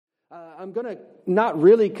I'm going to not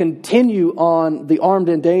really continue on the armed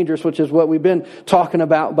and dangerous, which is what we've been talking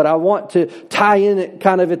about, but I want to tie in it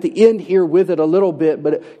kind of at the end here with it a little bit,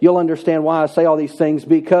 but you'll understand why I say all these things,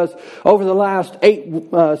 because over the last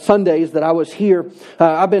 8 Sundays that I was here,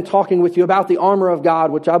 I've been talking with you about the armor of God,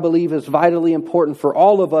 which I believe is vitally important for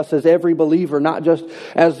all of us as every believer, not just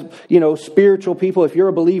as, spiritual people. If you're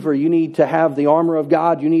a believer, you need to have the armor of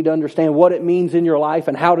God. You need to understand what it means in your life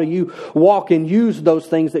and how do you walk and use those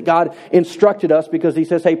things that God instructed us, because He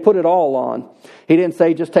says, hey, put it all on. He didn't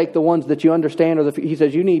say just take the ones that you understand. He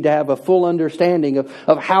says you need to have a full understanding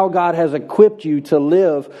of how God has equipped you to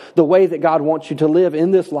live the way that God wants you to live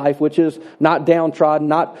in this life, which is not downtrodden,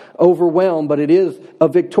 not overwhelmed, but it is a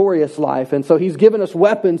victorious life. And so He's given us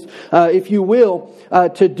weapons, if you will,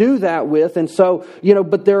 to do that with. And so,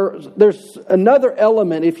 but there's another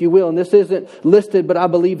element, if you will, and this isn't listed, but I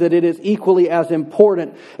believe that it is equally as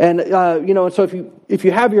important. And, and so if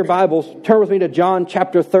you have your Bibles, turn with me to John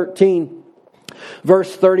chapter 13.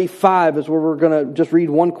 Verse 35 is where we're going to just read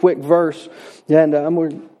one quick verse.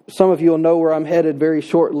 And some of you will know where I'm headed very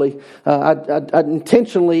shortly. I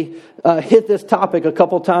intentionally hit this topic a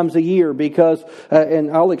couple times a year because, and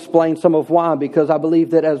I'll explain some of why, because I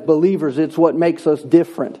believe that as believers, it's what makes us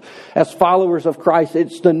different. As followers of Christ,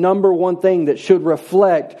 it's the number one thing that should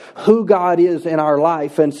reflect who God is in our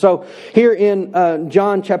life. And so here in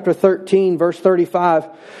John chapter 13, verse 35,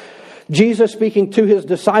 Jesus speaking to His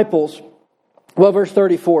disciples. Well, verse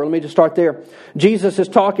 34, let me just start there. Jesus is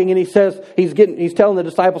talking and He says, He's telling the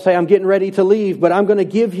disciples, hey, I'm getting ready to leave, but I'm going to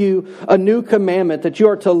give you a new commandment, that you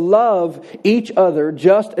are to love each other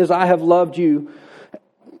just as I have loved you.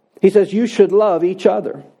 He says, you should love each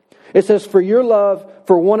other. It says, for your love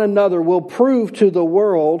for one another will prove to the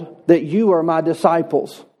world that you are my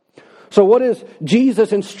disciples. So what is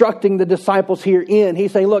Jesus instructing the disciples here in?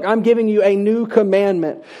 He's saying, look, I'm giving you a new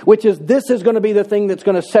commandment, which is this is going to be the thing that's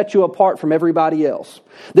going to set you apart from everybody else.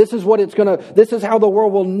 This is how the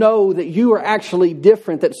world will know that you are actually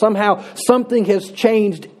different, that somehow something has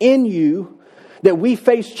changed in you, that we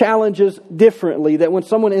face challenges differently, that when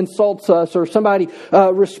someone insults us or somebody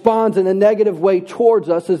responds in a negative way towards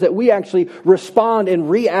us, is that we actually respond and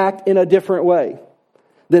react in a different way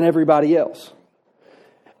than everybody else.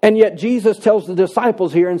 And yet Jesus tells the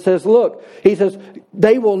disciples here and says, look, He says,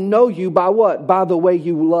 they will know you by what? By the way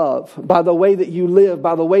you love, by the way that you live,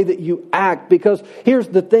 by the way that you act. Because here's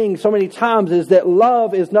the thing so many times is that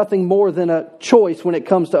love is nothing more than a choice when it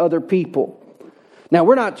comes to other people. Now,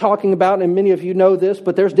 we're not talking about, and many of you know this,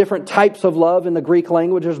 but there's different types of love in the Greek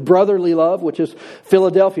language. There's brotherly love, which is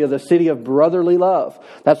Philadelphia, the city of brotherly love.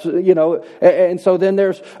 That's, and so then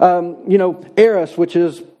there's, eros, which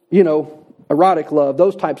is, erotic love,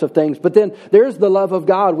 those types of things. But then there's the love of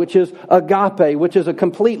God, which is agape, which is a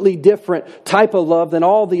completely different type of love than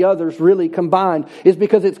all the others really combined, is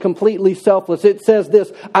because it's completely selfless. It says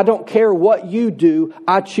this, I don't care what you do,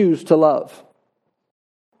 I choose to love.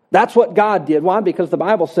 That's what God did. Why? Because the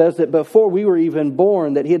Bible says that before we were even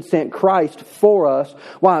born, that He had sent Christ for us.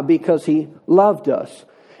 Why? Because He loved us.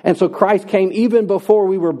 And so Christ came even before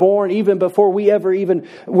we were born, even before we ever even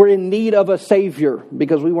were in need of a Savior,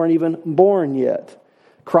 because we weren't even born yet.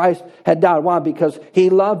 Christ had died. Why? Because He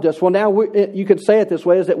loved us. Well, now you could say it this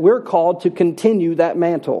way, is that we're called to continue that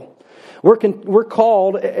mantle. We're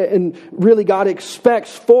called, and really God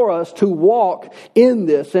expects for us to walk in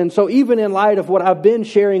this. And so even in light of what I've been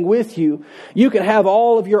sharing with you, you can have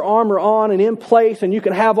all of your armor on and in place, and you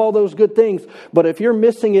can have all those good things. But if you're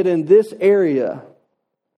missing it in this area,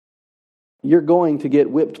 you're going to get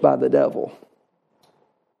whipped by the devil.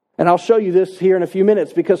 And I'll show you this here in a few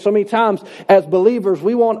minutes, because so many times as believers,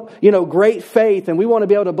 we want, great faith, and we want to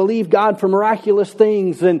be able to believe God for miraculous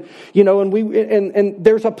things, and and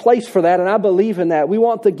there's a place for that, and I believe in that. We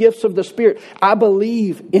want the gifts of the Spirit. I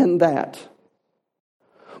believe in that.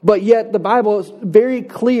 But yet the Bible is very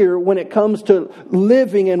clear when it comes to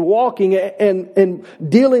living and walking and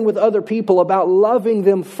dealing with other people about loving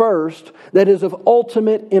them first, that is of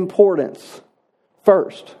ultimate importance.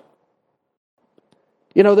 First.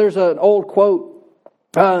 There's an old quote,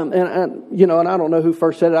 and I don't know who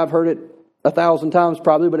first said it. I've heard it 1,000 times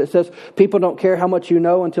probably, but it says, people don't care how much you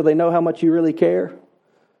know until they know how much you really care.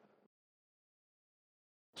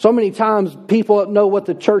 So many times people know what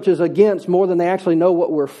the church is against more than they actually know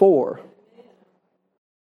what we're for.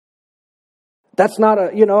 That's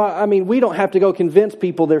not we don't have to go convince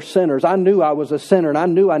people they're sinners. I knew I was a sinner and I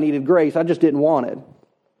knew I needed grace. I just didn't want it.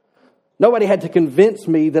 Nobody had to convince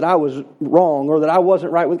me that I was wrong or that I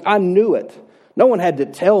wasn't right. I knew it. No one had to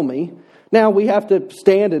tell me. Now we have to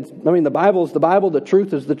stand. The Bible is the Bible. The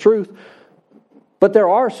truth is the truth. But there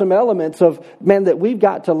are some elements of, man, that we've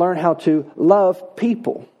got to learn how to love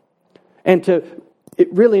people. And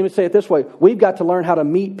let me say it this way, we've got to learn how to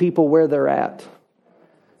meet people where they're at.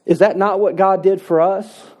 Is that not what God did for us?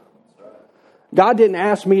 God didn't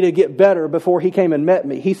ask me to get better before He came and met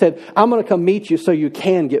me. He said, I'm going to come meet you so you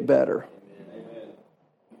can get better.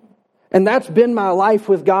 And that's been my life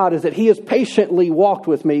with God, is that He has patiently walked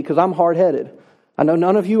with me because I'm hard-headed. I know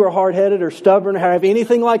none of you are hard-headed or stubborn or have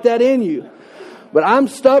anything like that in you. But I'm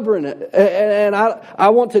stubborn, and I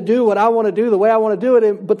want to do what I want to do the way I want to do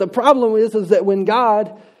it. But the problem is that when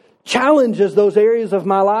God challenges those areas of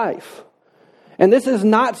my life, and this is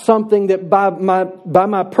not something that by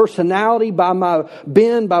my personality, by my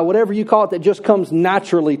bend, by whatever you call it, that just comes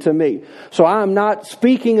naturally to me. So I'm not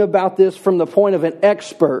speaking about this from the point of an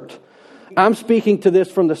expert. I'm speaking to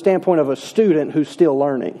this from the standpoint of a student who's still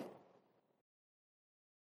learning.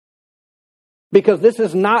 Because this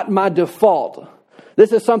is not my default.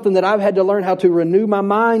 This is something that I've had to learn how to renew my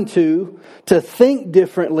mind to think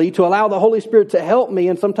differently, to allow the Holy Spirit to help me,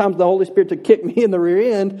 and sometimes the Holy Spirit to kick me in the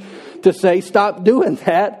rear end to say, stop doing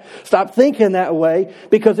that, stop thinking that way,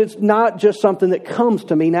 because it's not just something that comes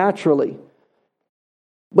to me naturally.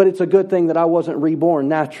 But it's a good thing that I wasn't reborn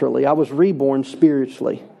naturally. I was reborn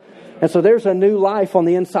spiritually. And so there's a new life on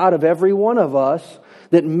the inside of every one of us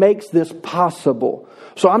that makes this possible.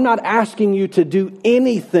 So I'm not asking you to do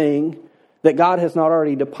anything that God has not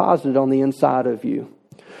already deposited on the inside of you.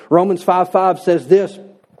 Romans 5:5 says this.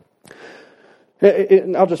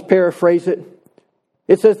 I'll just paraphrase it.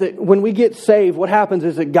 It says that when we get saved, what happens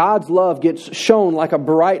is that God's love gets shown like a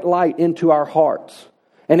bright light into our hearts.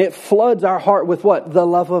 And it floods our heart with what? The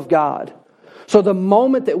love of God. So the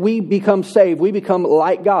moment that we become saved, we become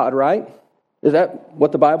like God, right? Is that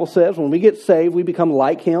what the Bible says? When we get saved, we become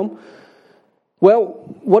like Him.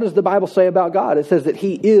 Well, what does the Bible say about God? It says that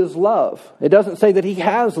He is love. It doesn't say that He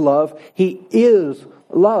has love. He is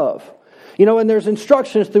love. You know, and there's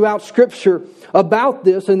instructions throughout Scripture about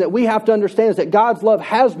this, and that we have to understand is that God's love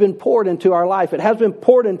has been poured into our life. It has been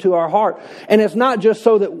poured into our heart. And it's not just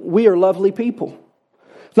so that we are lovely people.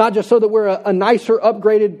 It's not just so that we're a nicer,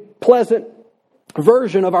 upgraded, pleasant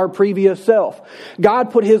version of our previous self. God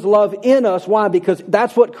put His love in us. Why? Because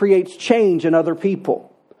that's what creates change in other people.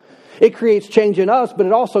 It creates change in us, but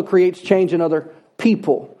it also creates change in other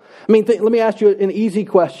people. I mean, let me ask you an easy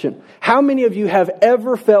question. How many of you have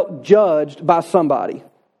ever felt judged by somebody?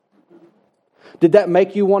 Did that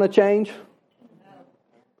make you want to change?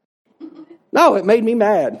 No, it made me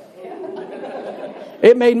mad.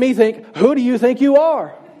 It made me think, who do you think you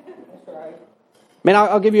are? I mean,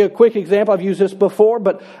 I'll give you a quick example. I've used this before,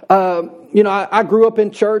 but I grew up in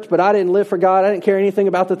church, but I didn't live for God. I didn't care anything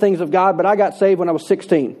about the things of God, but I got saved when I was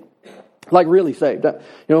 16. Like really saved,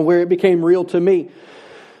 where it became real to me.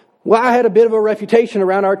 Well, I had a bit of a reputation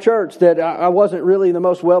around our church that I wasn't really the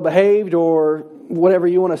most well-behaved or whatever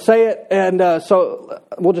you want to say it. And so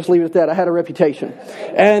we'll just leave it at that. I had a reputation.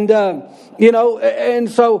 And, but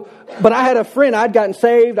I had a friend. I'd gotten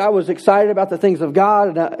saved. I was excited about the things of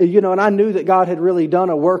God. And I knew that God had really done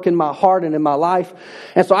a work in my heart and in my life.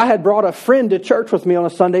 And so I had brought a friend to church with me on a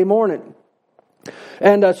Sunday morning.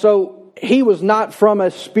 And so he was not from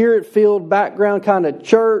a spirit-filled background kind of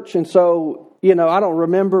church. And so, I don't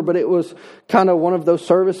remember, but it was kind of one of those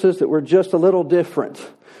services that were just a little different.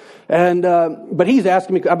 And but he's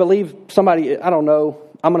asking me, I believe somebody, I don't know,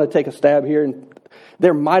 I'm going to take a stab here. And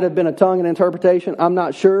there might have been a tongue and interpretation. I'm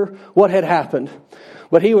not sure what had happened.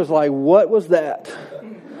 But he was like, what was that?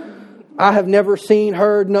 I have never seen,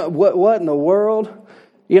 heard, what in the world?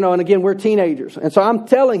 And again, we're teenagers. And so I'm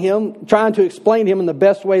telling him, trying to explain to him in the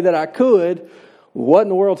best way that I could, what in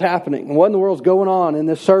the world's happening? What in the world's going on in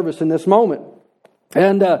this service, in this moment?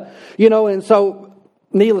 And, and so,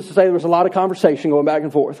 needless to say, there was a lot of conversation going back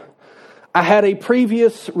and forth. I had a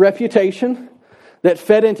previous reputation that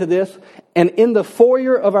fed into this. And in the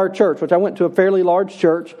foyer of our church, which I went to a fairly large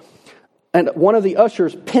church, and one of the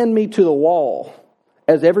ushers pinned me to the wall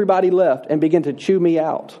as everybody left and began to chew me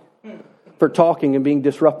out for talking and being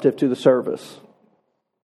disruptive to the service.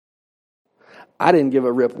 I didn't give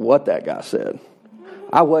a rip what that guy said.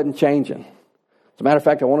 I wasn't changing. As a matter of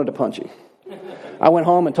fact, I wanted to punch him. I went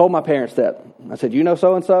home and told my parents that. I said,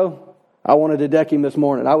 so-and-so? I wanted to deck him this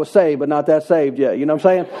morning. I was saved, but not that saved yet. You know what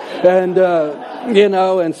I'm saying? And,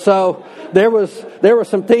 and so there were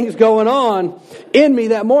some things going on in me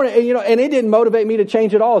that morning. And it didn't motivate me to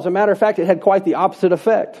change at all. As a matter of fact, it had quite the opposite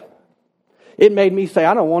effect. It made me say,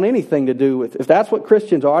 I don't want anything to do with, if that's what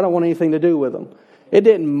Christians are, I don't want anything to do with them. It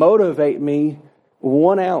didn't motivate me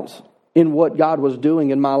 1 ounce in what God was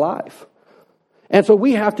doing in my life. And so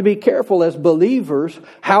we have to be careful as believers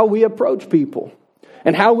how we approach people.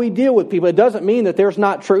 and how we deal with people. It doesn't mean that there's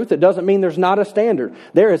not truth. It doesn't mean there's not a standard.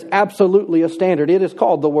 There is absolutely a standard. It is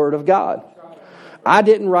called the Word of God. I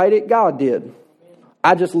didn't write it. God did.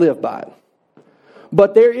 I just live by it.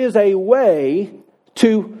 But there is a way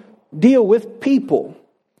to deal with people.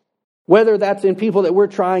 Whether that's in people that we're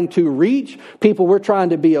trying to reach, people we're trying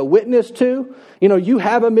to be a witness to. You know, you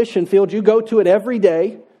have a mission field. You go to it every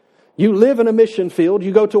day. You live in a mission field.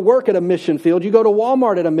 You go to work at a mission field. You go to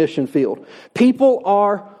Walmart at a mission field. People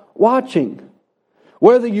are watching.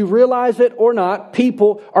 Whether you realize it or not,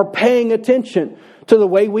 people are paying attention to the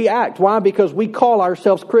way we act. Why? Because we call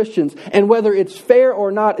ourselves Christians. And whether it's fair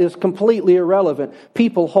or not is completely irrelevant.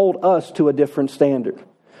 People hold us to a different standard.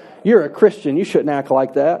 You're a Christian. You shouldn't act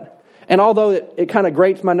like that. And although it kind of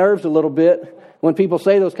grates my nerves a little bit when people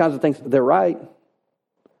say those kinds of things, they're right.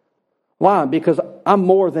 Why? Because I'm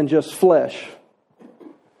more than just flesh.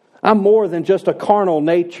 I'm more than just a carnal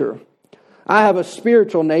nature. I have a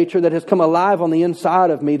spiritual nature that has come alive on the inside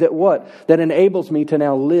of me that what? That enables me to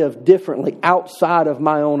now live differently outside of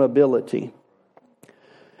my own ability.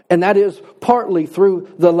 And that is partly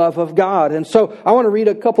through the love of God. And so I want to read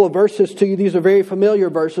a couple of verses to you. These are very familiar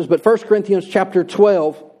verses, but 1 Corinthians chapter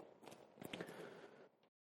 12.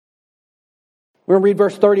 We're going to read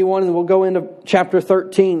verse 31 and then we'll go into chapter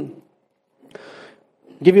 13.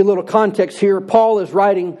 Give you a little context here. Paul is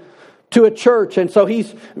writing to a church, and so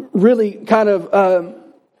he's really kind of,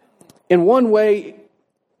 in one way,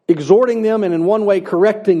 exhorting them and in one way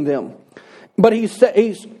correcting them. But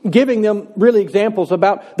he's giving them really examples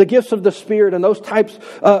about the gifts of the Spirit and those types,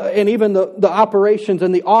 and even the operations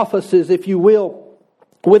and the offices, if you will,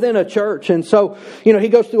 within a church. And so, he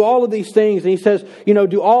goes through all of these things, and he says,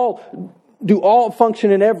 do all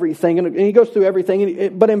function in everything. And he goes through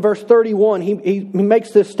everything. But in verse 31, he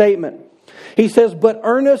makes this statement. He says, but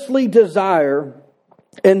earnestly desire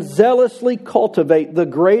and zealously cultivate the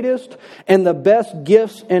greatest and the best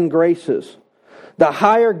gifts and graces, the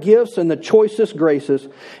higher gifts and the choicest graces.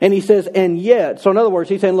 And he says, and yet, so in other words,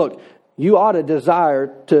 he's saying, look, you ought to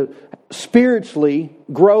desire to spiritually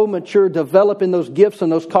grow, mature, develop in those gifts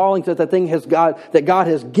and those callings that God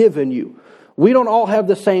has given you. We don't all have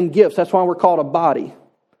the same gifts. That's why we're called a body.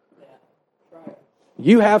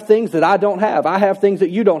 You have things that I don't have. I have things that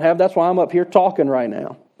you don't have. That's why I'm up here talking right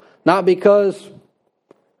now. Not because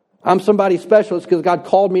I'm somebody special. It's because God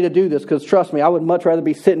called me to do this. Because trust me, I would much rather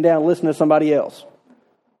be sitting down and listening to somebody else.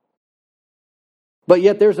 But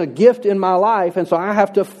yet there's a gift in my life, and so I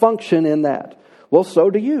have to function in that. Well, so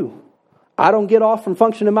do you. I don't get off from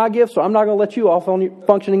functioning in my gift, so I'm not going to let you off on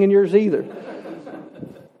functioning in yours either.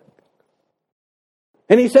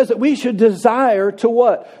 And he says that we should desire to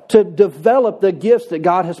what? To develop the gifts that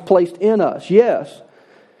God has placed in us. Yes.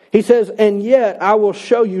 He says, and yet I will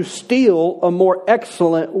show you still a more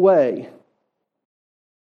excellent way.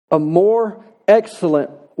 A more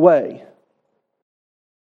excellent way.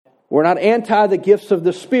 We're not anti the gifts of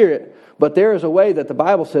the Spirit, but there is a way that the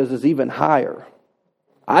Bible says is even higher.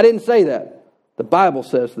 I didn't say that. The Bible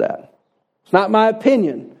says that. It's not my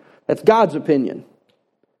opinion. That's God's opinion.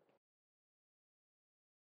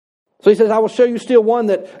 So he says, I will show you still one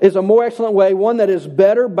that is a more excellent way, one that is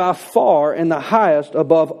better by far and the highest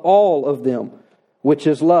above all of them, which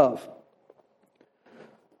is love.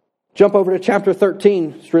 Jump over to chapter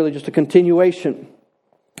 13. It's really just a continuation.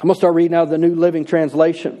 I'm going to start reading out of the New Living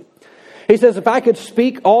Translation. He says, if I could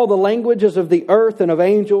speak all the languages of the earth and of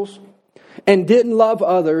angels and didn't love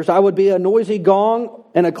others, I would be a noisy gong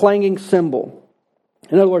and a clanging cymbal.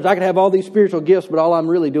 In other words, I could have all these spiritual gifts, but all I'm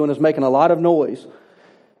really doing is making a lot of noise.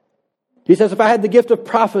 He says, if I had the gift of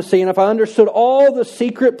prophecy and if I understood all the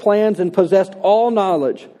secret plans and possessed all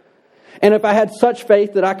knowledge, and if I had such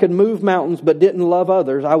faith that I could move mountains but didn't love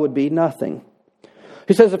others, I would be nothing.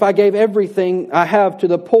 He says, if I gave everything I have to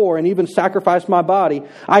the poor and even sacrificed my body,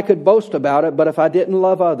 I could boast about it, but if I didn't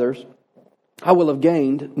love others, I will have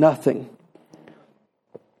gained nothing.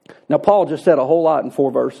 Now, Paul just said a whole lot in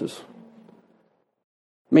 4 verses.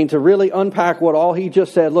 I mean, to really unpack what all he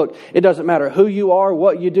just said, look, it doesn't matter who you are,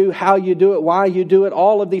 what you do, how you do it, why you do it,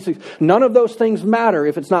 all of these things. None of those things matter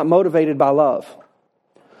if it's not motivated by love.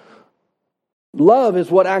 Love is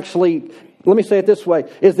what actually, let me say it this way,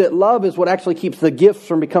 is that love is what actually keeps the gifts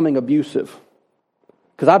from becoming abusive.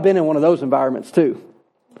 Because I've been in one of those environments too.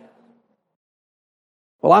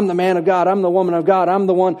 Well, I'm the man of God, I'm the woman of God, I'm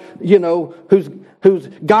the one, who's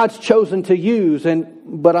God's chosen to use.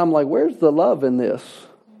 But I'm like, where's the love in this?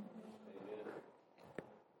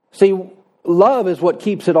 See, love is what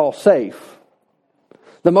keeps it all safe.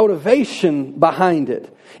 The motivation behind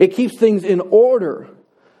it. It keeps things in order.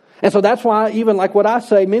 And so that's why even like what I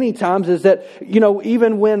say many times is that,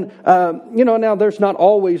 even when, now there's not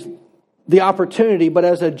always the opportunity, but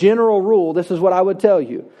as a general rule, this is what I would tell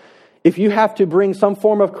you. If you have to bring some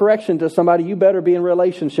form of correction to somebody, you better be in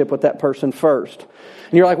relationship with that person first.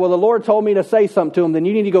 And you're like, well, the Lord told me to say something to them. Then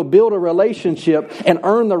you need to go build a relationship and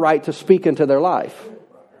earn the right to speak into their life.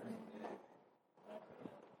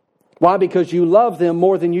 Why? Because you love them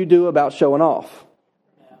more than you do about showing off.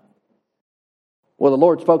 Well, the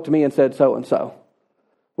Lord spoke to me and said so and so.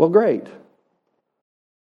 Well, great.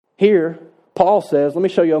 Here, Paul says, let me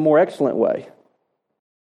show you a more excellent way.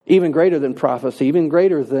 Even greater than prophecy, even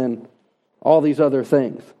greater than all these other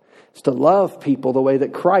things. It's to love people the way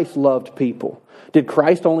that Christ loved people. Did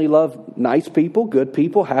Christ only love nice people, good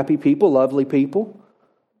people, happy people, lovely people?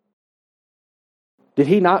 Did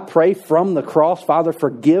he not pray from the cross, Father,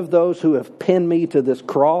 forgive those who have pinned me to this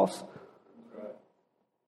cross?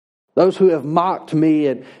 Those who have mocked me,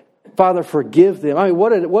 and Father, forgive them. I mean,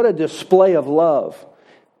 what a display of love.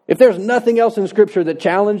 If there's nothing else in Scripture that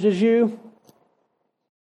challenges you,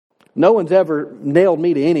 no one's ever nailed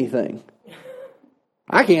me to anything.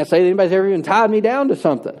 I can't say that anybody's ever even tied me down to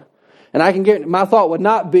something. And I can get, my thought would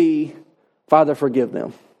not be, Father, forgive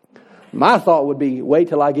them. My thought would be, wait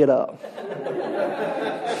till I get up.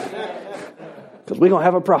 Because we're going to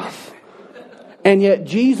have a problem. And yet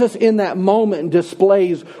Jesus in that moment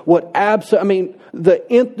displays what the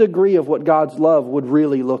nth degree of what God's love would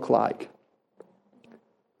really look like.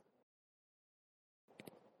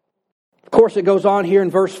 Of course, it goes on here in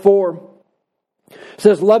verse 4. It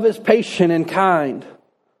says, love is patient and kind.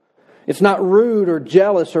 It's not rude or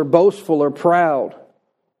jealous or boastful or proud.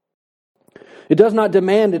 It does not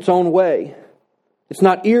demand its own way. It's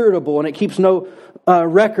not irritable, and it keeps no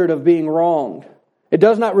record of being wronged. It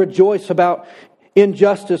does not rejoice about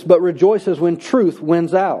injustice, but rejoices when truth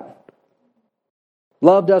wins out.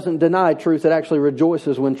 Love doesn't deny truth. It actually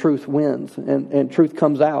rejoices when truth wins and truth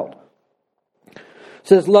comes out. It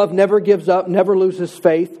says love never gives up, never loses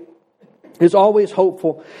faith, is always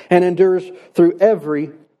hopeful, and endures through every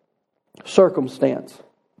circumstance.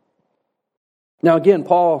 Now again,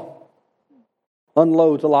 Paul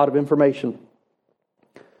unloads a lot of information.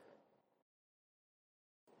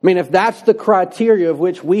 I mean, if that's the criteria of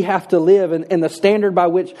which we have to live and the standard by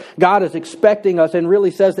which God is expecting us and really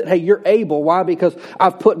says that, hey, you're able. Why? Because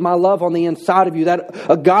I've put my love on the inside of you. That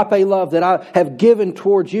agape love that I have given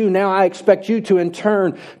towards you. Now I expect you to in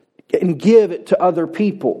turn and give it to other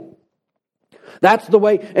people. That's the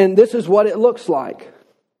way, and this is what it looks like.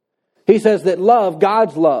 He says that love,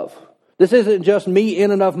 God's love. This isn't just me in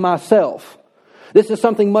and of myself. This is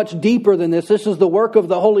something much deeper than this. This is the work of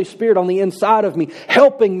the Holy Spirit on the inside of me,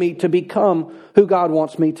 helping me to become who God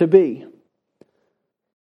wants me to be.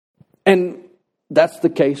 And that's the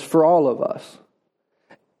case for all of us.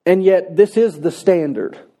 And yet, this is the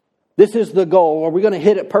standard. This is the goal. Are we going to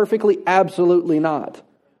hit it perfectly? Absolutely not.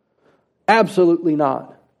 Absolutely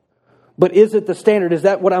not. But is it the standard? Is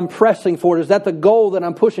that what I'm pressing for? Is that the goal that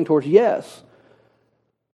I'm pushing towards? Yes.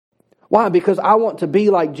 Why? Because I want to be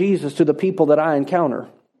like Jesus to the people that I encounter.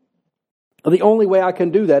 The only way I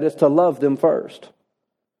can do that is to love them first.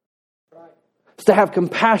 It's to have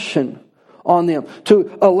compassion on them.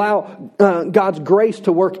 To allow God's grace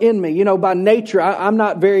to work in me. You know, by nature, I'm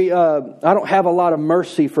not very, I don't have a lot of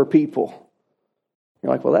mercy for people.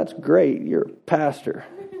 You're like, well, that's great. You're a pastor.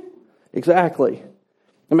 Exactly.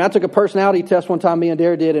 I mean, I took a personality test one time, me and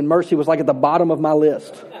Dara did, and mercy was like at the bottom of my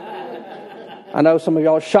list. I know some of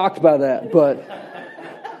y'all are shocked by that, but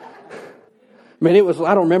I mean, it was,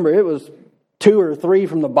 I don't remember, it was 2 or 3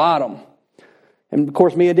 from the bottom. And of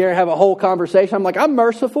course, me and Darren have a whole conversation. I'm like, I'm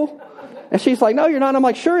merciful. And she's like, no, you're not. And I'm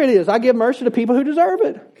like, sure it is. I give mercy to people who deserve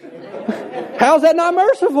it. How's that not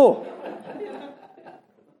merciful?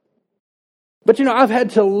 But you know, I've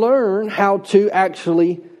had to learn how to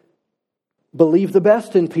actually believe the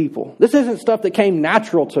best in people. This isn't stuff that came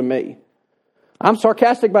natural to me. I'm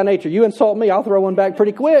sarcastic by nature. You insult me, I'll throw one back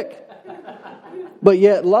pretty quick. But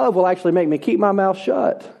yet love will actually make me keep my mouth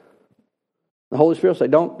shut. The Holy Spirit will say,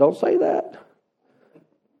 don't say that.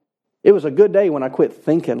 It was a good day when I quit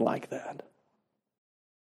thinking like that.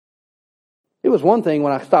 It was one thing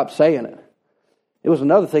when I stopped saying it. It was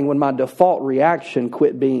another thing when my default reaction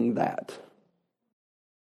quit being that.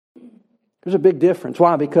 There's a big difference.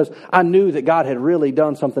 Why? Because I knew that God had really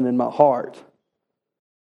done something in my heart.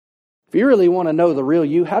 If you really want to know the real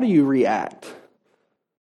you, how do you react?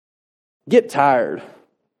 Get tired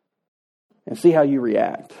and see how you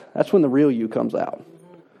react. That's when the real you comes out.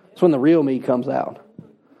 That's when the real me comes out.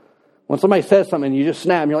 When somebody says something and you just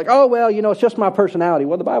snap and you're like, oh, well, you know, it's just my personality.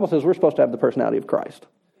 Well, the Bible says we're supposed to have the personality of Christ.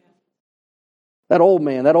 that old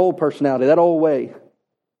man, that old personality, that old way,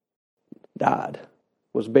 died,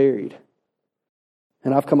 was buried.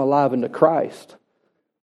 And I've come alive into Christ.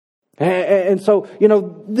 And so,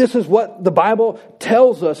 this is what the Bible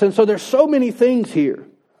tells us. And so there's so many things here.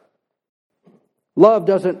 Love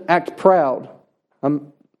doesn't act proud.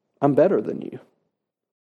 I'm better than you.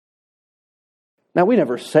 Now, we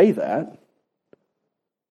never say that.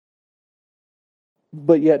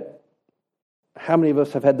 But yet, how many of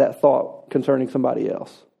us have had that thought concerning somebody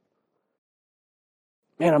else?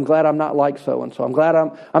 Man, I'm glad I'm not like so-and-so. I'm glad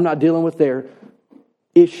I'm not dealing with their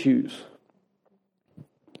issues.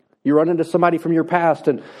 You run into somebody from your past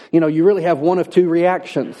and, you really have one of two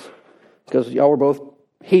reactions because y'all were both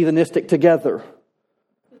heathenistic together.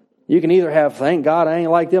 You can either have, thank God I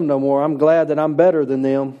ain't like them no more. I'm glad that I'm better than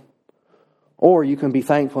them. Or you can be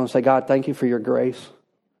thankful and say, God, thank you for your grace.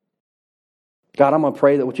 God, I'm going to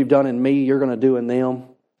pray that what you've done in me, you're going to do in them.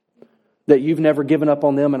 That you've never given up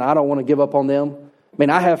on them and I don't want to give up on them.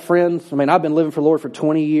 I have friends. I've been living for the Lord for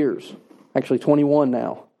 20 years. Actually, 21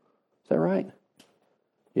 now. Is that right?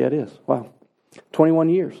 Yeah, it is. Wow. 21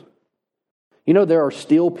 years. There are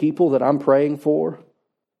still people that I'm praying for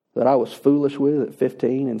that I was foolish with at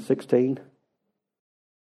 15 and 16.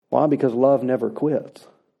 Why? Because love never quits.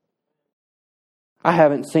 I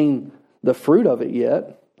haven't seen the fruit of it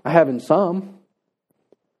yet. I haven't some.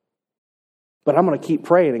 But I'm going to keep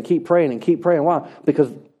praying and keep praying and keep praying. Why?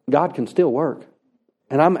 Because God can still work.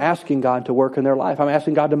 And I'm asking God to work in their life. I'm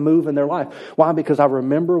asking God to move in their life. Why? Because I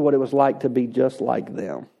remember what it was like to be just like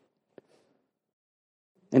them.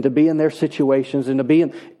 And to be in their situations and to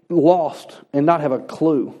be lost and not have a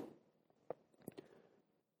clue.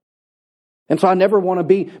 And so I never want to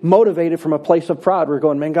be motivated from a place of pride. We're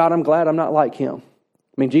going, man, God, I'm glad I'm not like him.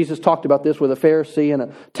 Jesus talked about this with a Pharisee and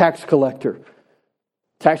a tax collector.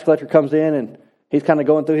 Tax collector comes in and he's kind of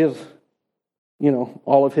going through his,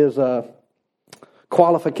 all of his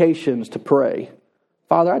qualifications to pray.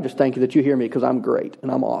 Father, I just thank you that you hear me because I'm great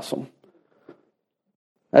and I'm awesome.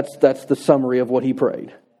 That's the summary of what he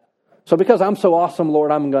prayed. So because I'm so awesome,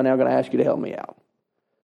 Lord, I'm now going to ask you to help me out.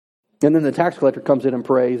 And then the tax collector comes in and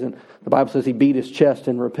prays, and the Bible says he beat his chest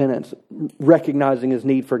in repentance, recognizing his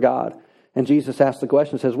need for God. And Jesus asked the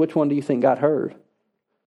question, says, which one do you think got heard?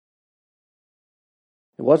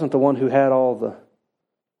 It wasn't the one who had all the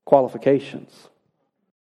qualifications.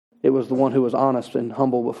 It was the one who was honest and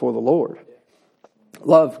humble before the Lord.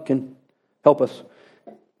 Love can help us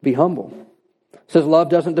be humble. It says love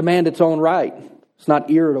doesn't demand its own right. It's not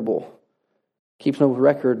irritable. Keeps no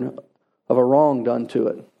record of a wrong done to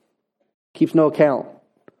it. Keeps no account.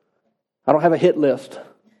 I don't have a hit list.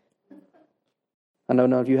 I know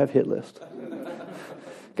none of you have hit list.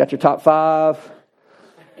 Got your top 5.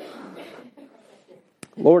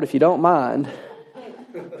 Lord, if you don't mind,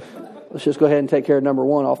 let's just go ahead and take care of number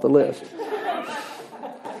 1 off the list.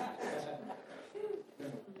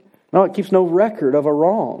 No, it keeps no record of a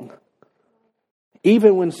wrong.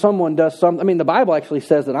 Even when someone does something, the Bible actually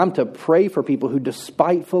says that I'm to pray for people who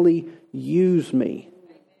despitefully use me.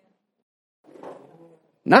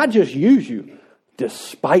 Not just use you,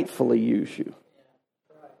 despitefully use you.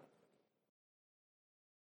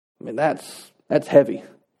 That's heavy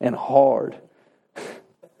and hard.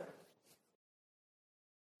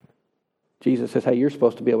 Jesus says, hey, you're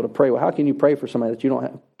supposed to be able to pray. Well, how can you pray for somebody that you don't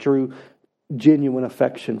have true, genuine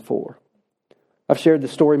affection for? I've shared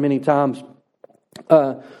this story many times.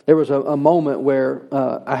 There was a moment where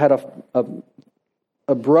I had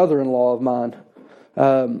a brother-in-law of mine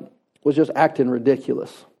was just acting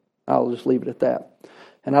ridiculous. I'll just leave it at that.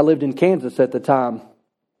 And I lived in Kansas at the time.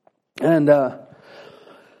 And, I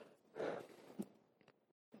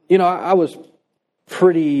was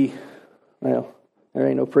pretty, well, there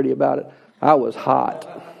ain't no pretty about it. I was hot.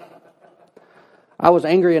 I was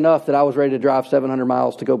angry enough that I was ready to drive 700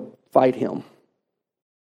 miles to go fight him.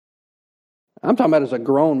 I'm talking about as a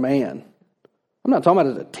grown man. I'm not talking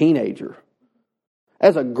about as a teenager.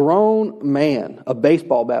 As a grown man, a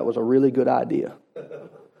baseball bat was a really good idea.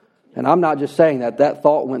 And I'm not just saying that. That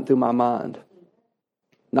thought went through my mind.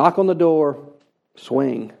 Knock on the door,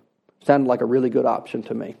 swing. Sounded like a really good option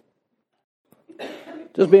to me.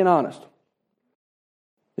 Just being honest.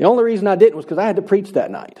 The only reason I didn't was because I had to preach that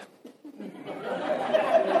night.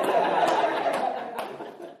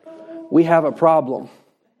 We have a problem.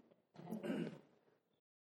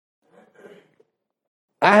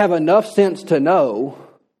 I have enough sense to know,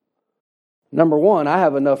 number one, I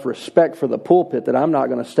have enough respect for the pulpit that I'm not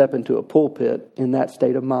going to step into a pulpit in that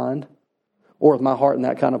state of mind or with my heart in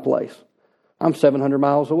that kind of place. I'm 700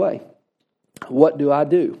 miles away. What do? I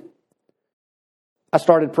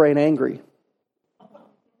started praying angry.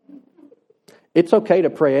 It's okay to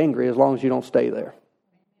pray angry as long as you don't stay there.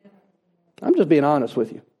 I'm just being honest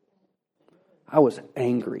with you. I was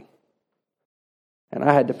angry. And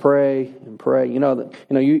I had to pray and pray.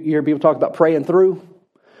 You hear people talk about praying through.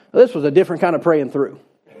 This was a different kind of praying through.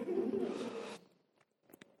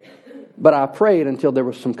 But I prayed until there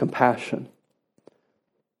was some compassion.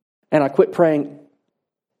 And I quit praying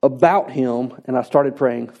about him and I started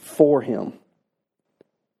praying for him.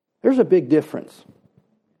 There's a big difference.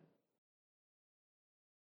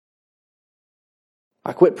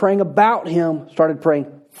 I quit praying about him, started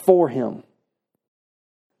praying for him.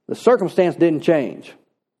 The circumstance didn't change.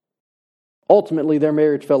 Ultimately, their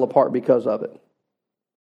marriage fell apart because of it.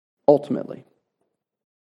 Ultimately.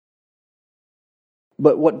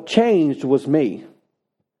 But what changed was me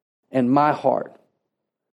and my heart.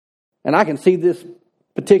 And I can see this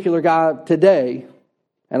particular guy today,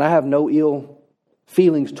 and I have no ill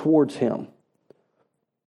feelings towards him.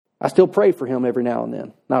 I still pray for him every now and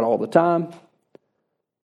then. Not all the time,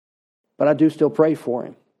 but I do still pray for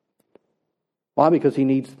him. Why? Because he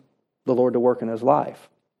needs the Lord to work in his life.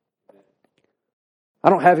 I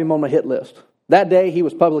don't have him on my hit list. That day, he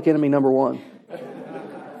was public enemy number 1.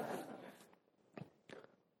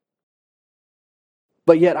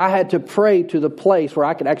 But yet I had to pray to the place where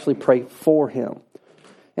I could actually pray for him.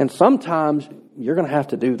 And sometimes you're going to have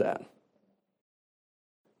to do that.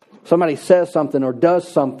 Somebody says something or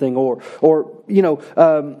does something or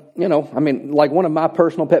like one of my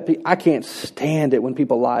personal pet peeves, I can't stand it when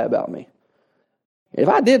people lie about me. If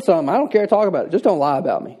I did something, I don't care to talk about it. Just don't lie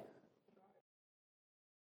about me.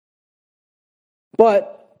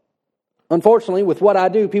 But unfortunately, with what I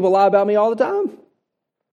do, people lie about me all the time.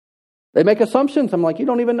 They make assumptions. I'm like, you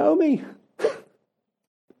don't even know me.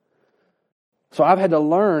 So I've had to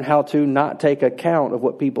learn how to not take account of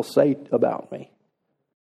what people say about me.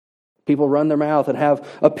 People run their mouth and have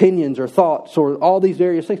opinions or thoughts or all these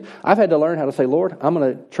various things. I've had to learn how to say, Lord, I'm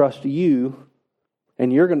going to trust you.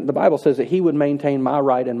 And the Bible says that he would maintain my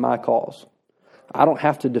right and my cause. I don't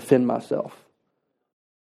have to defend myself.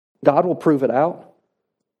 God will prove it out.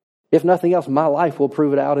 If nothing else, my life will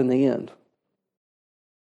prove it out in the end.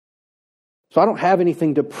 So I don't have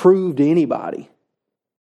anything to prove to anybody.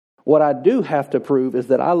 What I do have to prove is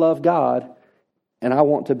that I love God and I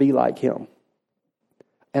want to be like him.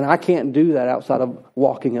 And I can't do that outside of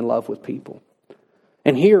walking in love with people.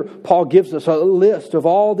 And here, Paul gives us a list of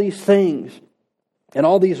all these things and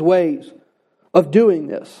all these ways of doing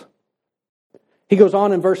this. He goes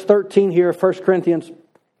on in verse 13 here, 1 Corinthians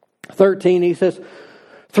 13, he says,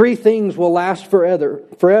 3 things will last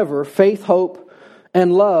forever, faith, hope,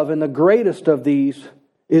 and love, and the greatest of these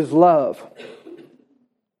is love.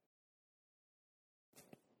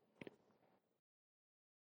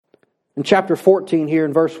 In chapter 14 here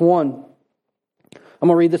in verse 1, I'm going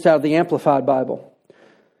to read this out of the Amplified Bible.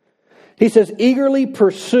 He says, eagerly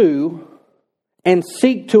pursue and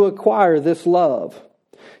seek to acquire this love.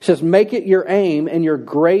 He says, make it your aim and your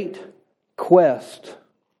great quest.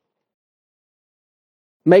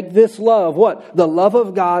 Make this love, what? The love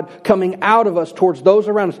of God coming out of us towards those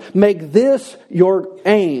around us. Make this your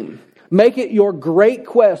aim. Make it your great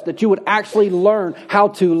quest that you would actually learn how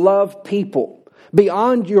to love people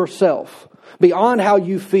beyond yourself, beyond how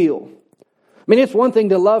you feel. I mean, it's one thing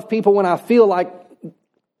to love people when I feel like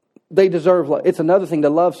they deserve love. It's another thing to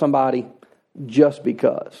love somebody just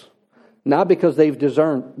because. Not because they've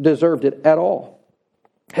deserved it at all.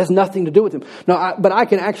 It has nothing to do with them. No, but I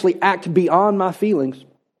can actually act beyond my feelings.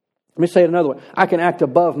 Let me say it another way. I can act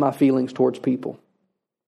above my feelings towards people.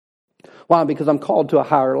 Why? Because I'm called to a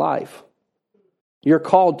higher life. You're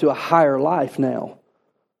called to a higher life now.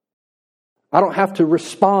 I don't have to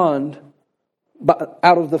respond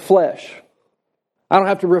out of the flesh. I don't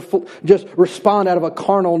have to just respond out of a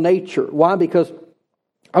carnal nature. Why? Because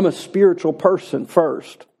I'm a spiritual person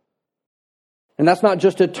first. And that's not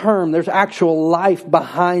just a term. There's actual life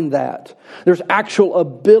behind that. There's actual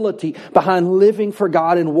ability behind living for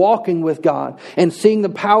God and walking with God and seeing the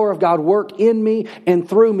power of God work in me and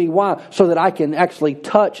through me. Why? So that I can actually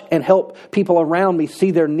touch and help people around me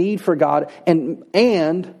see their need for God and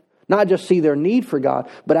not just see their need for God,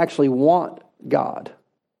 but actually want God.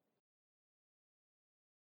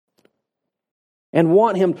 And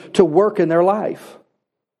want Him to work in their life.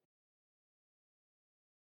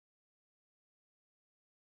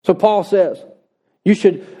 So Paul says, you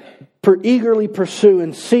should eagerly pursue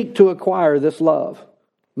and seek to acquire this love.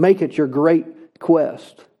 Make it your great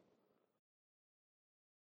quest. I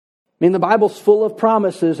mean, the Bible's full of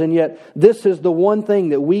promises, and yet this is the one thing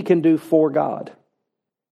that we can do for God.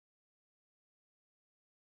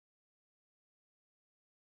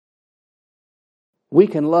 We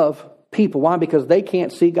can love people. Why? Because they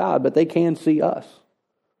can't see God, but they can see us.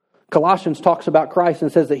 Colossians talks about Christ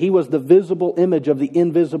and says that He was the visible image of the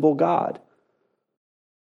invisible God.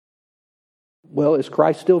 Well, is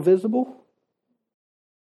Christ still visible?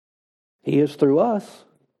 He is through us.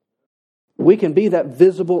 We can be that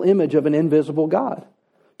visible image of an invisible God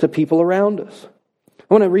to people around us.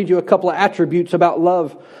 I want to read you a couple of attributes about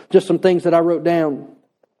love, just some things that I wrote down.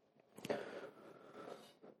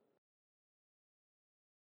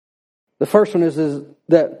 The first one is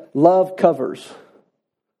that love covers.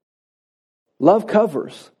 Love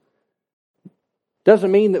covers.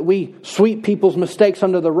 Doesn't mean that we sweep people's mistakes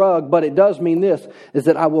under the rug, but it does mean this, is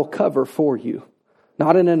that I will cover for you.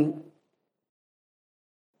 Not in an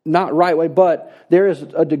not right way, but there is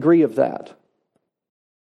a degree of that.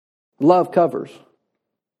 Love covers.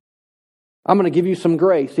 I'm going to give you some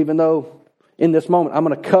grace, even though in this moment I'm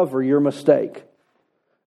going to cover your mistake.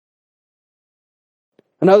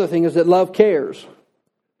 Another thing is that love cares.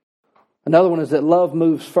 Another one is that love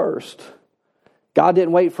moves first. God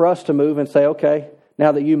didn't wait for us to move and say, okay,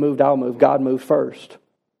 now that you moved, I'll move. God moved first.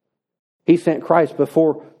 He sent Christ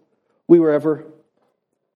before we were ever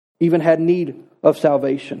even had need of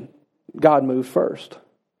salvation. God moved first.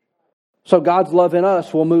 So God's love in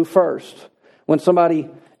us will move first. When somebody,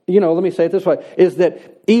 let me say it this way, is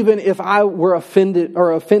that even if I were offended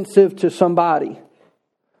or offensive to somebody,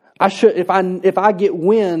 I should, if I get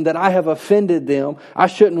wind that I have offended them, I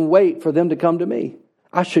shouldn't wait for them to come to me.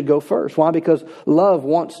 I should go first. Why? Because love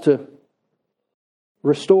wants to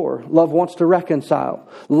restore. Love wants to reconcile.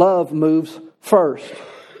 Love moves first.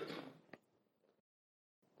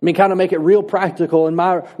 Kind of make it real practical in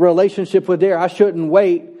my relationship with Dare. I shouldn't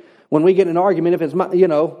wait when we get in an argument. If it's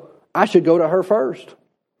I should go to her first.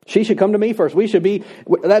 She should come to me first.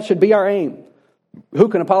 That should be our aim. Who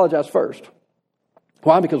can apologize first?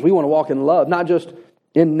 Why? Because we want to walk in love, not just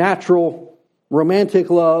in natural romantic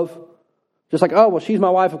love. Just like, oh, well, she's my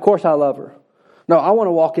wife, of course I love her. No, I want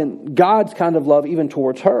to walk in God's kind of love even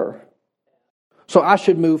towards her. So I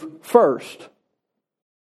should move first.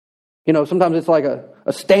 Sometimes it's like a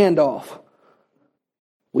standoff.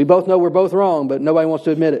 We both know we're both wrong, but nobody wants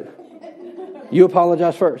to admit it. You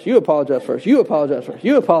apologize first. You apologize first. You apologize first.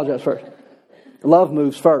 You apologize first. Love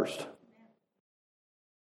moves first.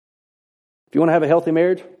 If you want to have a healthy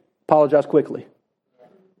marriage, apologize quickly.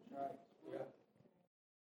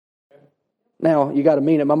 Now, you got to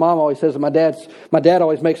mean it. My mom always says, my dad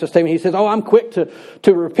always makes a statement. He says, oh, I'm quick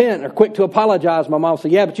to repent or quick to apologize. My mom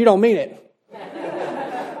said, yeah, but you don't mean it.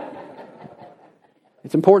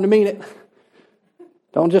 It's important to mean it.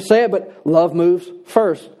 Don't just say it, but love moves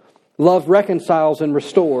first. Love reconciles and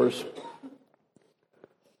restores.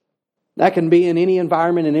 That can be in any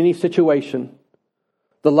environment, in any situation.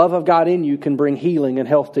 The love of God in you can bring healing and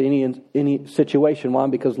health to any situation. Why?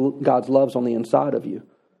 Because God's love's on the inside of you.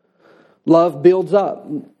 Love builds up.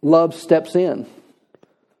 Love steps in.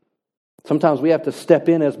 Sometimes we have to step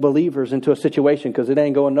in as believers into a situation because it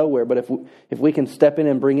ain't going nowhere. But if we can step in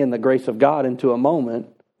and bring in the grace of God into a moment,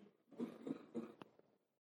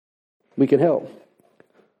 we can help.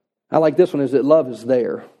 I like this one, is that love is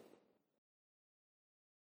there.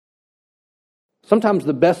 Sometimes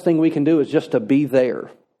the best thing we can do is just to be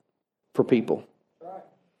there for people.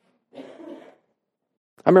 I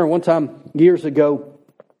remember one time years ago,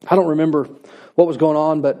 I don't remember what was going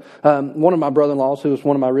on, but one of my brother-in-laws, who was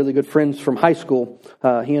one of my really good friends from high school,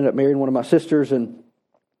 he ended up marrying one of my sisters, and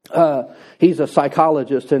he's a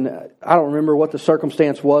psychologist, and I don't remember what the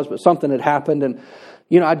circumstance was, but something had happened, and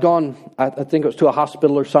I'd gone, I think it was to a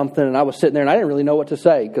hospital or something, and I was sitting there, and I didn't really know what to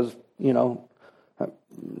say, because, I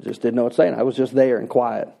just didn't know what to say, and I was just there and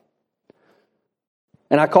quiet.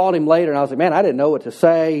 And I called him later, and I was like, man, I didn't know what to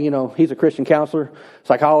say. He's a Christian counselor,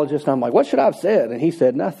 psychologist. And I'm like, what should I have said? And he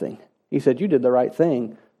said nothing. He said, you did the right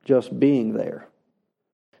thing just being there.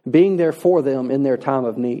 Being there for them in their time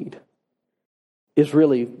of need is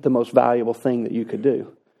really the most valuable thing that you could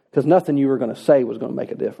do. Because nothing you were going to say was going to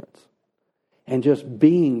make a difference. And just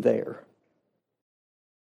being there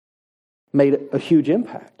made a huge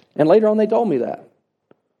impact. And later on, they told me that.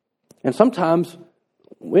 And sometimes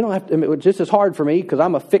we don't have to, it's just as hard for me because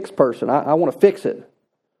I'm a fixed person. I want to fix it.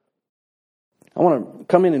 I want to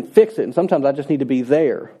come in and fix it. And sometimes I just need to be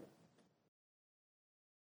there.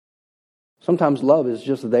 Sometimes love is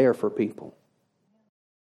just there for people.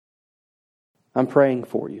 I'm praying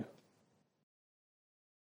for you.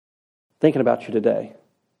 Thinking about you today.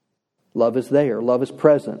 Love is there. Love is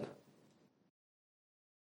present.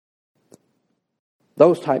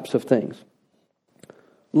 Those types of things.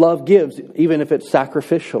 Love gives, even if it's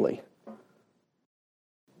sacrificially.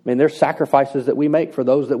 There's sacrifices that we make for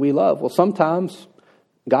those that we love. Well, sometimes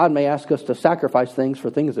God may ask us to sacrifice things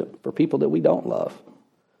for people that we don't love.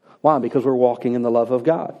 Why? Because we're walking in the love of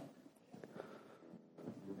God.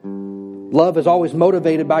 Love is always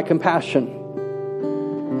motivated by compassion.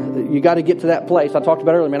 You got to get to that place. I talked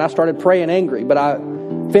about earlier, man, I started praying angry, but I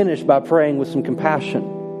finished by praying with some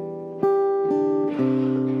compassion.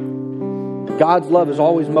 God's love is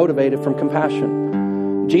always motivated from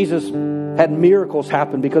compassion. Jesus had miracles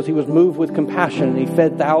happen because he was moved with compassion and he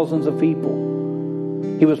fed thousands of people.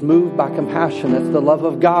 He was moved by compassion. That's the love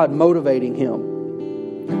of God motivating him.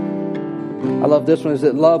 I love this one, is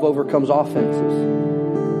that love overcomes offenses.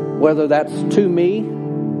 Whether that's to me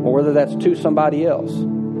or whether that's to somebody else.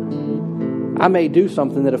 I may do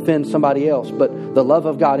something that offends somebody else, but the love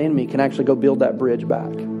of God in me can actually go build that bridge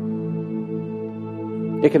back.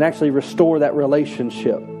 It can actually restore that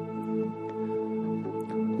relationship.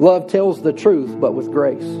 Love tells the truth, but with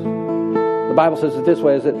grace. The Bible says it this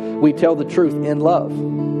way, is that we tell the truth in love.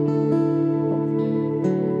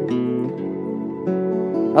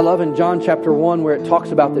 I love in John chapter 1 where it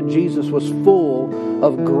talks about that Jesus was full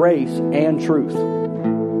of grace and truth.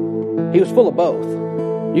 He was full of both.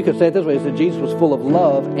 You could say it this way, is that Jesus was full of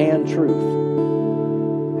love and truth.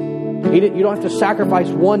 You don't have to sacrifice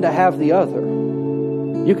one to have the other.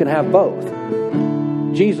 You can have both.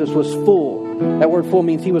 Jesus was full. That word full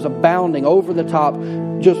means he was abounding, over the top,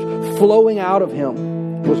 just flowing out of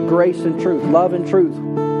him was grace and truth, love and truth.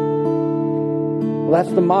 Well,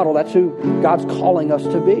 that's the model. That's who God's calling us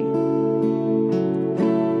to be.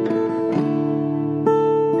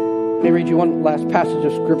 Let me read you one last passage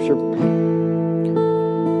of Scripture.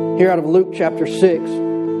 Here out of Luke chapter 6.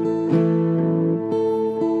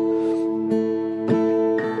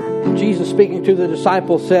 Jesus speaking to the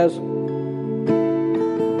disciples says,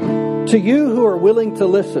 to you who are willing to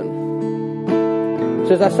listen,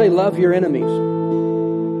 says, I say love your enemies.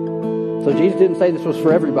 So Jesus didn't say this was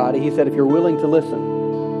for everybody. He said if you're willing to listen.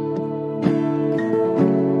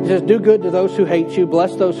 He says do good to those who hate you,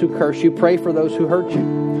 bless those who curse you, pray for those who hurt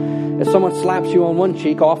you. If someone slaps you on one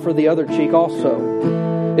cheek, offer the other cheek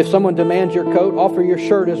also. If someone demands your coat, offer your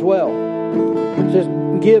shirt as well. It says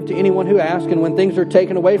give to anyone who asks, and when things are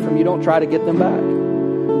taken away from you, don't try to get them back.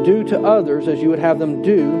 Do to others as you would have them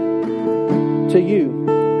do to you.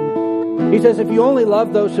 He says, if you only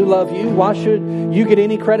love those who love you, why should you get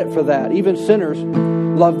any credit for that? Even sinners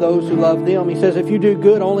love those who love them. He says, if you do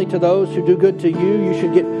good only to those who do good to you,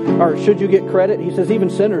 should you get credit? He says, even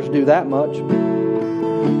sinners do that much.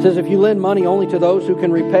 He says, if you lend money only to those who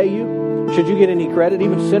can repay you, should you get any credit?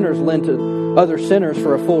 Even sinners lend to other sinners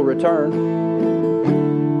for a full return.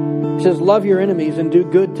 He says, love your enemies and do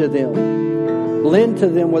good to them. Lend to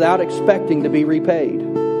them without expecting to be repaid.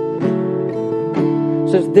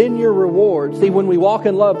 Says, then your reward. See, when we walk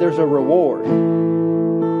in love, there's a reward.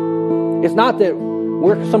 It's not that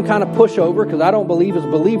we're some kind of pushover, because I don't believe as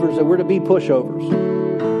believers that we're to be pushovers.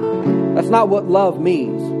 That's not what love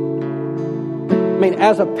means. I mean,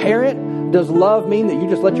 as a parent, does love mean that you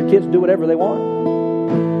just let your kids do whatever they want?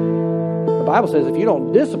 The Bible says if you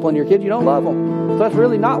don't discipline your kids, you don't love them. So that's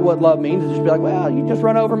really not what love means. It's just be like, well, you just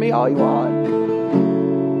run over me all you want.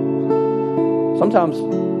 Sometimes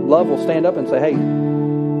love will stand up and say, hey,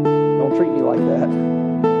 don't treat me like that.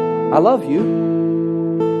 I love you,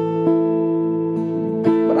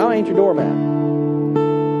 but I ain't your doormat.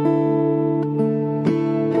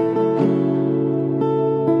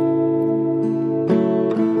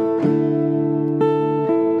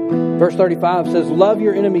 Verse 35 says, love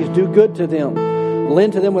your enemies, do good to them,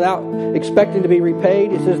 lend to them without expecting to be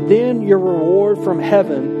repaid. It says, then your reward from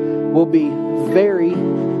heaven will be very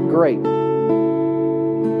great.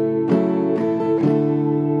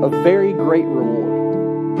 A very great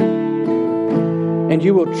reward. And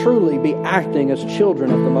you will truly be acting as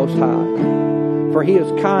children of the Most High. For He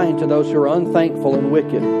is kind to those who are unthankful and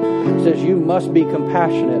wicked. It says you must be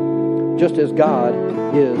compassionate, just as God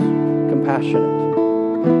is compassionate.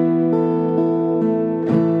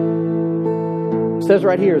 It says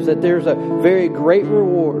right here is that there's a very great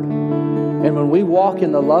reward. And when we walk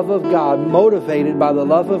in the love of God, motivated by the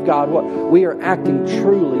love of God, we are acting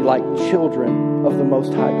truly like children of the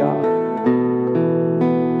Most High God.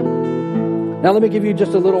 Now let me give you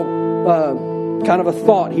just a little kind of a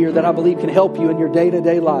thought here that I believe can help you in your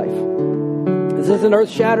day-to-day life. This isn't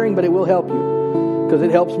earth-shattering, but it will help you because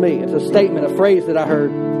it helps me. It's a statement, a phrase that I heard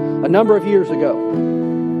a number of years ago.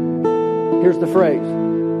 Here's the phrase.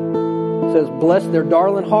 It says, bless their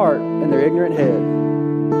darling heart and their ignorant head.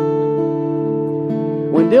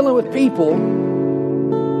 When dealing with people,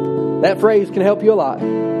 that phrase can help you a lot.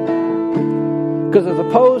 Because as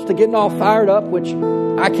opposed to getting all fired up, which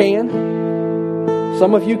I can,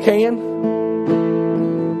 some of you can,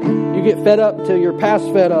 You get fed up till you're past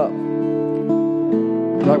fed up.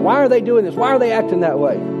 Like, why are they doing this? Why are they acting that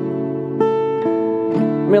way? I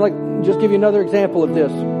mean, like, just give you another example of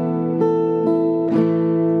this.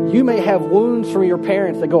 You may have wounds from your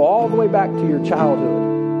parents that go all the way back to your childhood.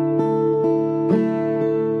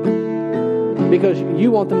 Because you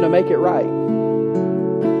want them to make it right.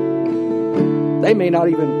 They may not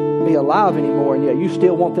even be alive anymore, and yet you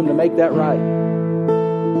still want them to make that right.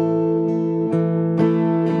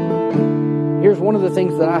 Here's one of the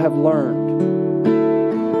things that I have learned.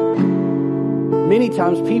 Many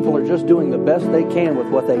times people are just doing the best they can with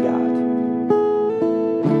what they got.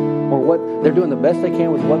 Or what they're doing the best they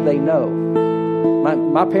can with what they know.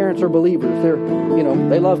 My parents are believers.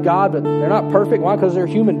 They love God, but they're not perfect. Why? Because they're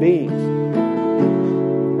human beings.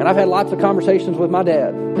 And I've had lots of conversations with my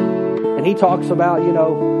dad. And he talks about,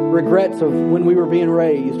 regrets of when we were being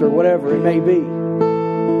raised or whatever it may be.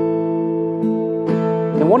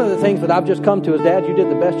 And one of the things that I've just come to is, Dad, you did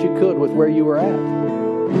the best you could with where you were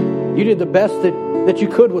at. You did the best that you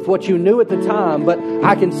could with what you knew at the time, but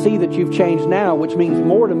I can see that you've changed now, which means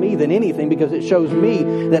more to me than anything because it shows me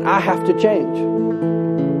that I have to change.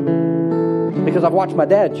 Because I've watched my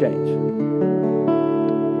dad change.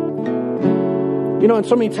 And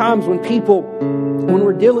so many times when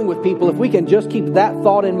we're dealing with people, if we can just keep that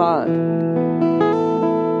thought in mind,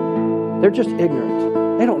 they're just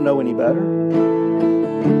ignorant. They don't know any better.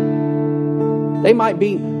 They might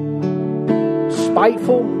be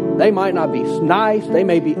spiteful. They might not be nice. They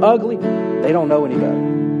may be ugly. They don't know any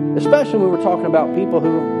better. Especially when we're talking about people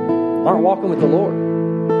who aren't walking with the Lord.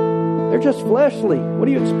 They're just fleshly. What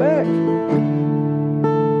do you expect?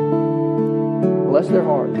 Bless their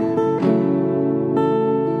heart.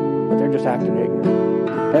 But they're just acting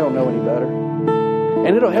ignorant. They don't know any better.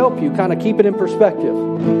 And it'll help you kind of keep it in perspective.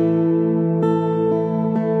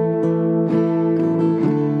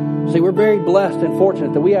 See, we're very blessed and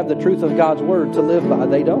fortunate that we have the truth of God's Word to live by.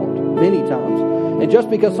 They don't, many times. And just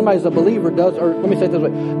because somebody's a believer let me say it this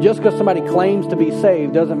way, just because somebody claims to be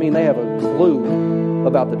saved doesn't mean they have a clue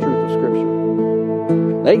about the truth of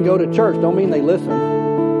Scripture. They can go to church, don't mean they listen.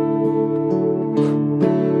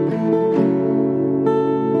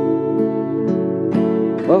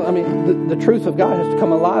 Well, I mean, the truth of God has to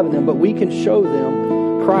come alive in them, but we can show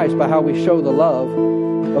them Christ by how we show the love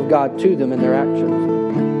of God to them in their actions.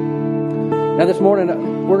 Now this morning,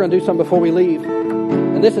 we're going to do something before we leave.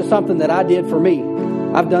 And this is something that I did for me.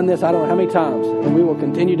 I've done this I don't know how many times, and we will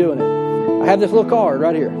continue doing it. I have this little card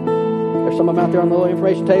right here. There's some of them out there on the little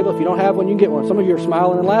information table. If you don't have one, you can get one. Some of you are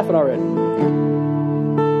smiling and laughing already.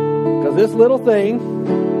 Because this little thing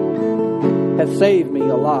has saved me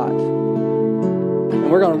a lot.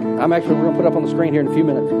 And we're going to put it up on the screen here in a few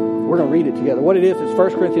minutes. We're going to read it together. What it is 1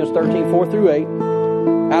 Corinthians 13, 4 through 8.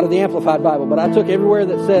 Out of the Amplified Bible, but I took everywhere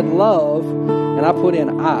that said love and I put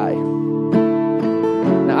in I.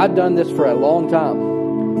 Now, I've done this for a long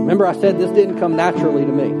time. Remember, I said this didn't come naturally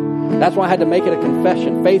to me. That's why I had to make it a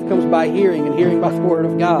confession. Faith comes by hearing, and hearing by the Word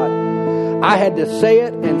of God. I had to say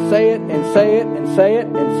it and say it and say it and say it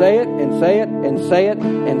and say it and say it and say it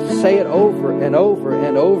and say it over and over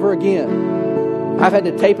and over again. I've had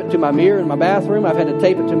to tape it to my mirror in my bathroom. I've had to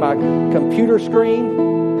tape it to my computer screen.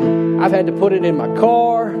 I've had to put it in my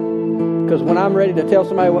car, because when I'm ready to tell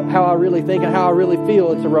somebody how I really think and how I really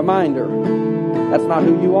feel, it's a reminder. That's not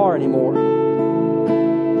who you are anymore.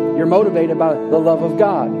 You're motivated by the love of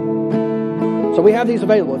God. So we have these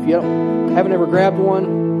available. If you haven't ever grabbed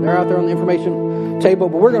one, they're out there on the information table,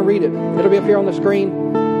 but we're going to read it. It'll be up here on the screen.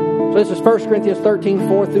 So this is 1 Corinthians 13,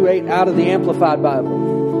 4 through 8 out of the Amplified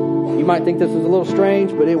Bible. You might think this is a little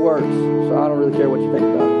strange, but it works. So I don't really care what you think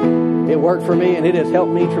about it. It worked for me, and it has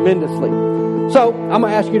helped me tremendously. So I'm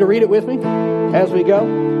going to ask you to read it with me as we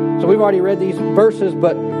go. So we've already read these verses,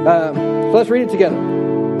 but so let's read it together.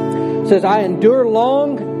 It says, I endure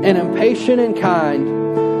long and am patient and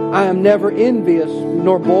kind. I am never envious,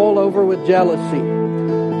 nor boil over with jealousy.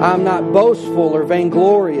 I am not boastful or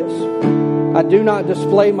vainglorious. I do not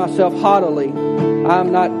display myself haughtily. I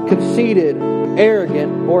am not conceited,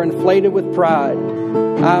 arrogant, or inflated with pride.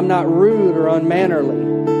 I am not rude or unmannerly,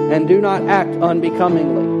 and do not act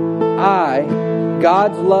unbecomingly.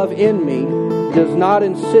 God's love in me, does not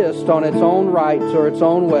insist on its own rights or its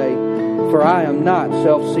own way, for I am not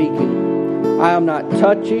self-seeking. I am not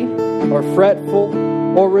touchy or fretful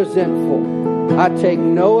or resentful. I take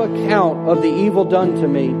no account of the evil done to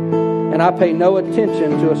me, and I pay no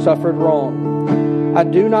attention to a suffered wrong. I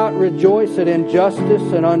do not rejoice at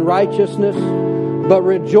injustice and unrighteousness, but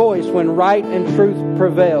rejoice when right and truth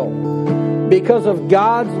prevail. Because of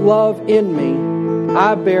God's love in me,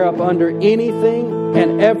 I bear up under anything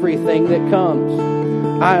and everything that comes.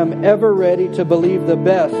 I am ever ready to believe the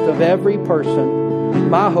best of every person.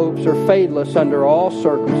 My hopes are fadeless under all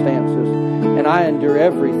circumstances, and I endure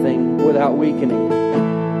everything without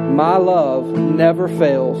weakening. My love never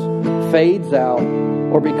fails, fades out,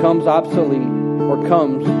 or becomes obsolete, or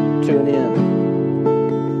comes to an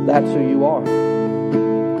end. That's who you are.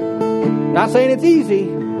 Not saying it's easy,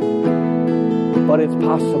 but it's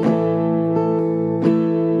possible.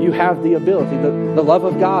 You have the ability. The love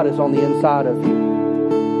of God is on the inside of you.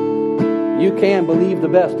 You can believe the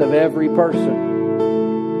best of every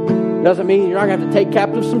person. Doesn't mean you're not going to have to take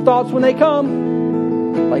captive some thoughts when they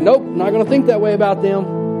come. Like, nope, I'm not going to think that way about them.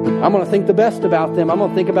 I'm going to think the best about them. I'm going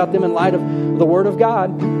to think about them in light of the Word of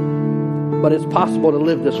God. But it's possible to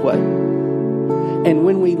live this way. And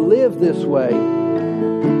when we live this way,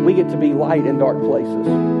 we get to be light in dark places.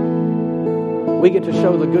 We get to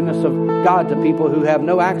show the goodness of God to people who have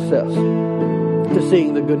no access to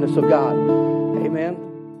seeing the goodness of God.